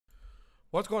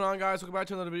What's going on, guys? Welcome back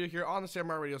to another video here on the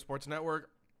Samurai Radio Sports Network.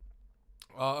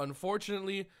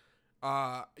 Unfortunately,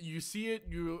 you see it.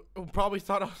 You probably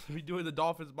thought I was going to be doing the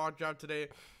Dolphins mock draft today,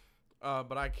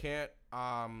 but I can't.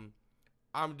 I'm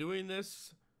doing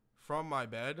this from my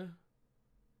bed,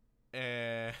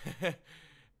 and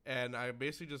and I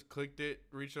basically just clicked it,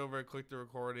 reached over, clicked the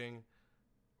recording,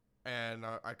 and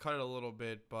I cut it a little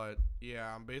bit. But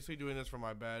yeah, I'm basically doing this from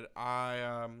my bed.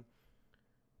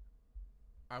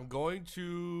 I'm going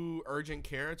to urgent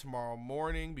care tomorrow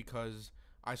morning because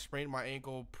I sprained my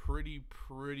ankle pretty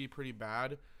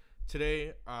bad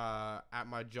today at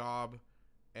my job,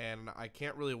 and I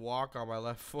can't really walk on my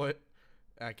left foot.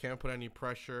 I can't put any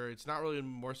pressure. It's not really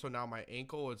more so now my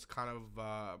ankle. It's kind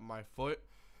of my foot,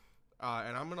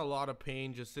 and I'm in a lot of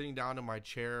pain just sitting down in my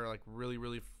chair. Like really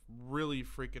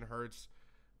freaking hurts.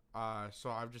 So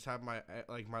I've just had my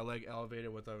leg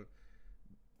elevated with a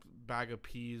bag of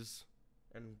peas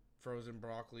and frozen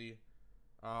broccoli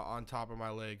on top of my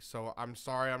leg. So I'm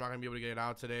sorry I'm not going to be able to get it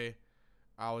out today.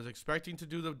 I was expecting to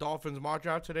do the Dolphins mock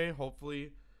draft today.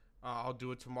 Hopefully I'll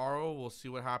do it tomorrow. We'll see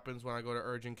what happens when I go to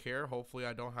urgent care. Hopefully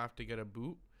I don't have to get a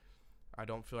boot. I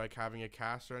don't feel like having a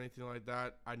cast or anything like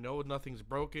that. I know nothing's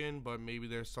broken, but maybe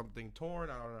there's something torn.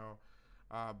 I don't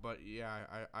know. But yeah,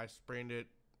 I sprained it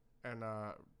and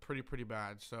pretty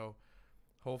bad. So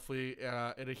hopefully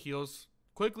it heals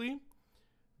quickly.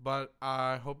 But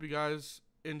I hope you guys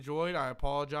enjoyed. I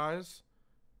apologize.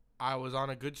 I was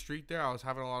on a good streak there. I was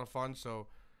having a lot of fun. So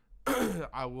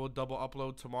I will double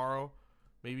upload tomorrow,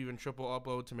 maybe even triple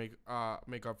upload to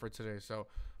make up for today. So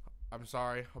I'm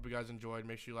sorry. Hope you guys enjoyed.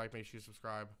 Make sure you like, make sure you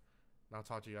subscribe. And I'll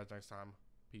talk to you guys next time.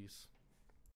 Peace.